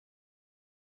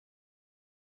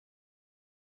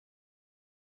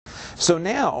So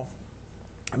now,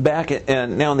 now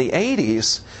in the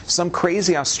 80s, some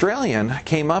crazy Australian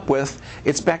came up with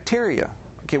it's bacteria.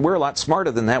 Okay, we're a lot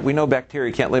smarter than that. We know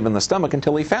bacteria can't live in the stomach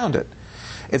until he found it.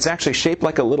 It's actually shaped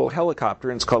like a little helicopter,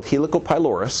 and it's called Helical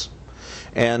pylorus.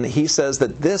 And he says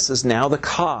that this is now the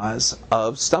cause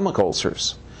of stomach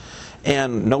ulcers.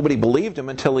 And nobody believed him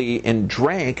until he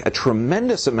drank a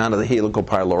tremendous amount of the Helical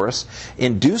pylorus,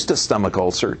 induced a stomach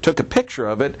ulcer, took a picture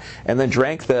of it, and then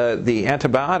drank the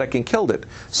antibiotic and killed it.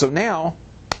 So now,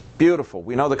 beautiful,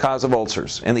 we know the cause of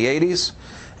ulcers. In the 80s,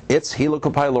 it's Helical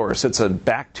pylorus. It's a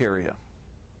bacteria. Do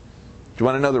you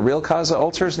want to know the real cause of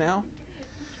ulcers now?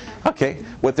 Okay,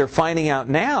 what they're finding out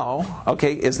now,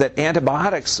 okay, is that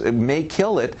antibiotics may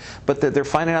kill it, but that they're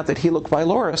finding out that Helical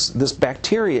pylorus, this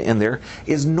bacteria in there,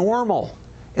 is normal.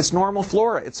 It's normal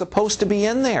flora. It's supposed to be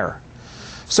in there.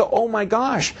 So, oh my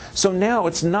gosh, so now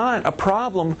it's not a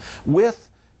problem with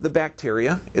the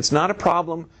bacteria. It's not a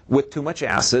problem with too much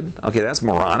acid. Okay, that's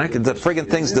moronic. The friggin'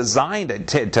 thing's designed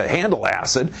to handle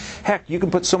acid. Heck, you can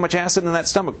put so much acid in that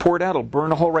stomach, pour it out, it'll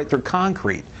burn a hole right through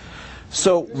concrete.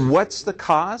 So what's the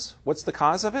cause? What's the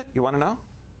cause of it? You want to know?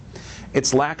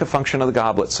 It's lack of function of the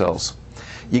goblet cells.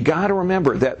 You got to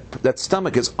remember that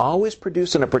stomach is always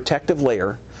producing a protective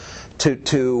layer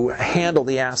to handle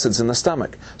the acids in the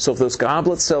stomach. So if those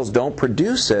goblet cells don't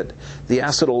produce it, the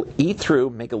acid will eat through,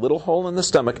 make a little hole in the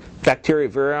stomach. Bacteria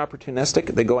are very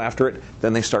opportunistic. They go after it,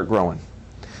 then they start growing.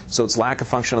 So it's lack of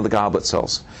function of the goblet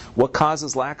cells. What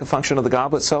causes lack of function of the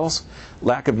goblet cells?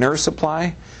 Lack of nerve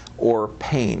supply or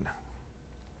pain.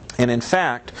 And in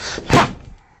fact,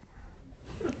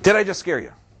 did I just scare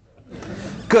you?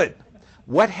 Good.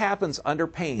 What happens under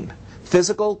pain?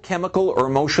 Physical, chemical, or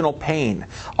emotional pain.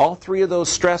 All three of those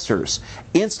stressors.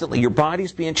 Instantly, your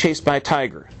body's being chased by a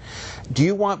tiger. Do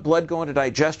you want blood going to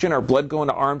digestion or blood going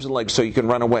to arms and legs so you can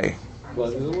run away?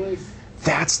 Blood to the legs.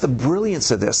 That's the brilliance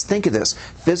of this. Think of this.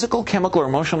 Physical, chemical, or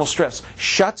emotional stress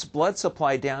shuts blood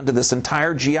supply down to this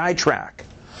entire GI tract.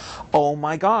 Oh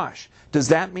my gosh. Does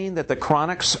that mean that the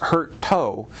chronic hurt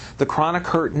toe, the chronic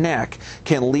hurt neck,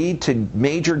 can lead to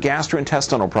major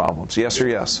gastrointestinal problems? Yes or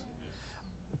yes?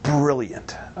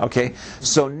 Brilliant. Okay,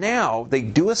 so now they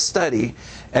do a study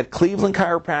at Cleveland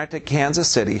Chiropractic, Kansas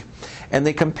City, and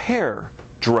they compare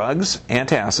drugs,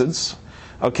 antacids,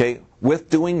 okay, with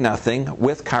doing nothing,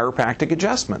 with chiropractic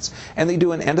adjustments. And they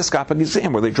do an endoscopic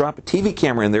exam where they drop a TV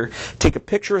camera in there, take a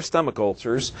picture of stomach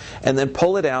ulcers, and then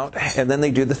pull it out, and then they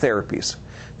do the therapies.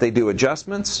 They do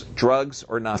adjustments, drugs,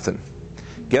 or nothing.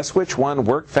 Guess which one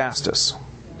worked fastest?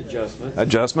 Adjustments.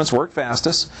 Adjustments work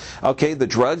fastest. Okay, the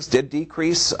drugs did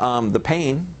decrease the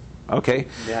pain. Okay,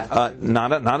 Yeah.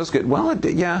 Not as good. Well,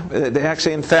 yeah.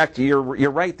 Actually, in fact, you're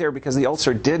right there because the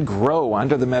ulcer did grow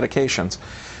under the medications.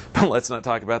 Let's not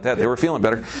talk about that. They were feeling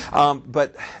better.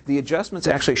 But the adjustments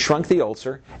actually shrunk the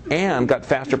ulcer and got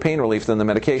faster pain relief than the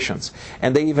medications.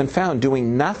 And they even found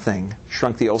doing nothing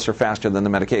shrunk the ulcer faster than the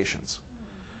medications.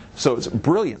 So it's a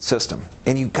brilliant system.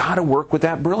 And you got to work with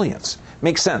that brilliance.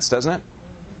 Makes sense, doesn't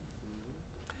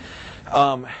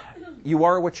it? You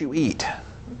are what you eat.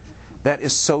 That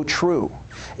is so true.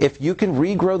 If you can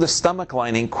regrow the stomach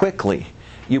lining quickly,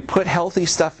 you put healthy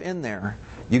stuff in there,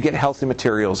 you get healthy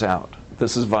materials out.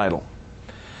 This is vital.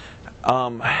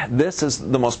 This is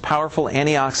the most powerful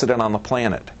antioxidant on the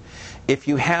planet. If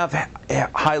you have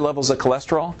high levels of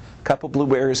cholesterol, a couple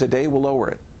blueberries a day will lower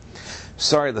it.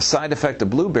 Sorry, the side effect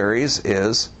of blueberries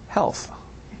is health.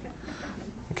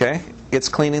 Okay? It's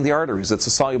cleaning the arteries. It's a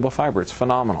soluble fiber. It's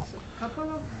phenomenal. A couple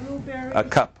of blueberries? A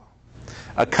cup.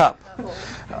 A cup.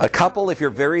 A couple if you're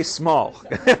very small.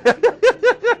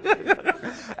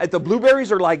 The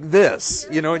blueberries are like this,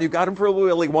 you know, and you got them for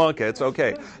Willy Wonka. It's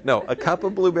okay. No, a cup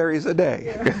of blueberries a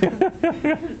day.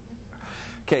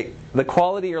 Okay, the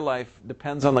quality of your life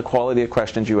depends on the quality of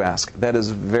questions you ask. That is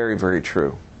very, very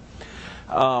true.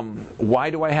 Why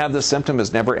do I have this symptom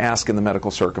is never asked in the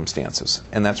medical circumstances,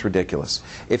 and that's ridiculous.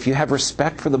 If you have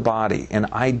respect for the body, and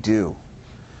I do,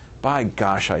 by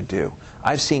gosh, I do.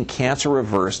 I've seen cancer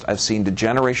reversed. I've seen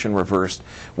degeneration reversed.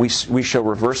 We show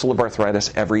reversal of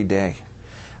arthritis every day.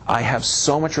 I have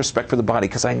so much respect for the body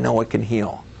because I know it can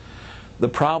heal. The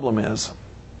problem is,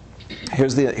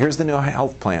 here's the new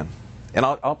health plan, and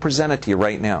I'll present it to you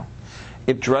right now.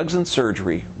 If drugs and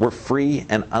surgery were free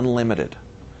and unlimited,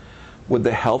 would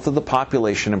the health of the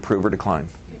population improve or decline?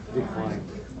 Decline.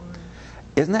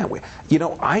 Isn't that way? You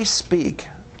know, I speak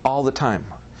all the time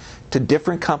to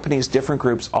different companies, different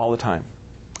groups all the time.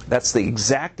 That's the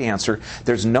exact answer.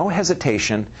 There's no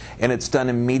hesitation, and it's done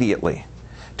immediately.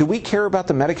 Do we care about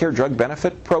the Medicare drug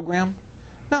benefit program?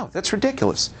 No, that's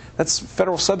ridiculous. That's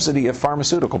federal subsidy of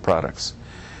pharmaceutical products.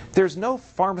 There's no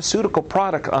pharmaceutical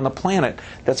product on the planet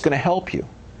that's going to help you.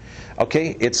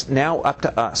 Okay? It's now up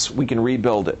to us. We can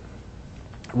rebuild it.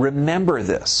 Remember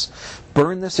this.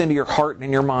 Burn this into your heart and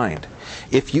in your mind.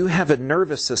 If you have a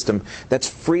nervous system that's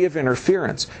free of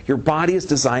interference, your body is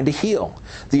designed to heal.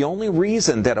 The only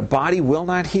reason that a body will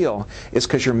not heal is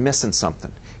because you're missing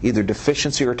something, either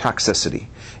deficiency or toxicity.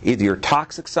 Either you're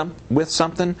toxic with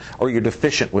something or you're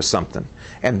deficient with something.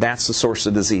 And that's the source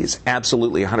of disease,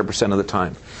 absolutely 100% of the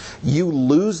time. You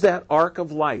lose that arc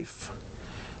of life.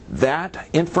 That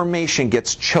information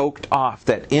gets choked off.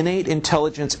 That innate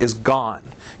intelligence is gone.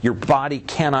 Your body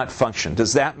cannot function.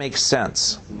 Does that make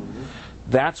sense?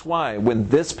 That's why when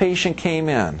this patient came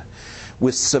in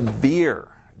with severe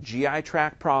GI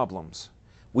tract problems,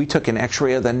 we took an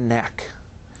x-ray of the neck.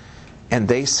 And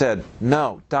they said,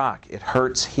 "No, doc, it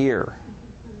hurts here."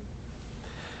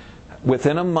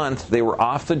 Within a month, they were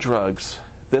off the drugs.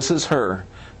 This is her.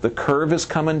 The curve is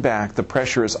coming back. The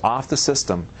pressure is off the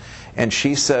system. And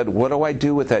she said, "What do I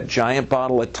do with that giant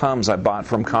bottle of Tums I bought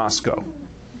from Costco?"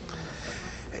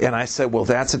 And I said, "Well,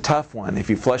 that's a tough one. If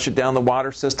you flush it down the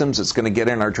water systems, it's going to get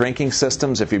in our drinking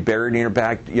systems. If you bury it in your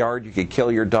backyard, you could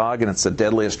kill your dog, and it's the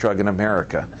deadliest drug in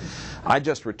America. I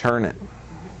just return it."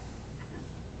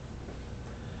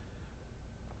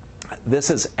 This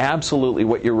is absolutely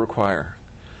what you require.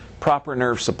 Proper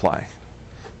nerve supply.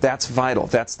 That's vital.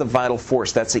 That's the vital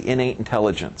force. That's the innate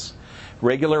intelligence.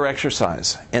 Regular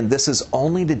exercise. And this is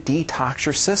only to detox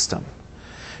your system.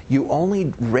 You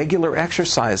only regular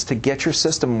exercise to get your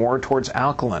system more towards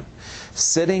alkaline.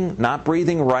 Sitting, not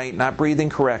breathing right, not breathing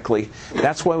correctly.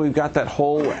 That's why we've got that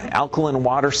whole alkaline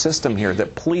water system here,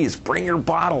 that please bring your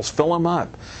bottles, fill them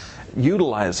up.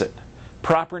 Utilize it.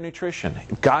 Proper nutrition.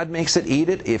 If God makes it, eat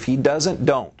it. If He doesn't,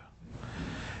 don't.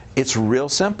 It's real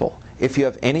simple. If you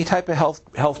have any type of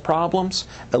health problems,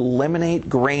 eliminate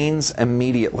grains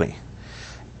immediately.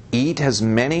 Eat as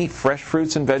many fresh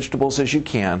fruits and vegetables as you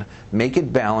can. Make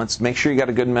it balanced. Make sure you got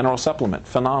a good mineral supplement.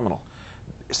 Phenomenal.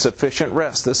 Sufficient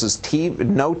rest. This is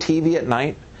no TV at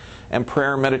night, and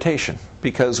prayer and meditation,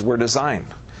 because we're designed.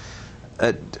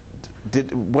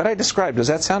 What I described, does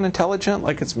that sound intelligent?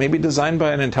 Like it's maybe designed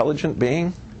by an intelligent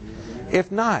being?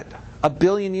 If not, 1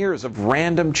 billion years of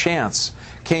random chance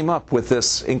came up with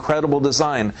this incredible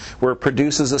design where it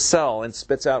produces a cell and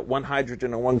spits out 1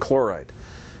 hydrogen and 1 chloride.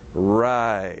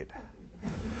 Right.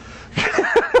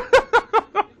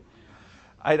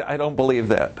 I don't believe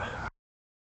that.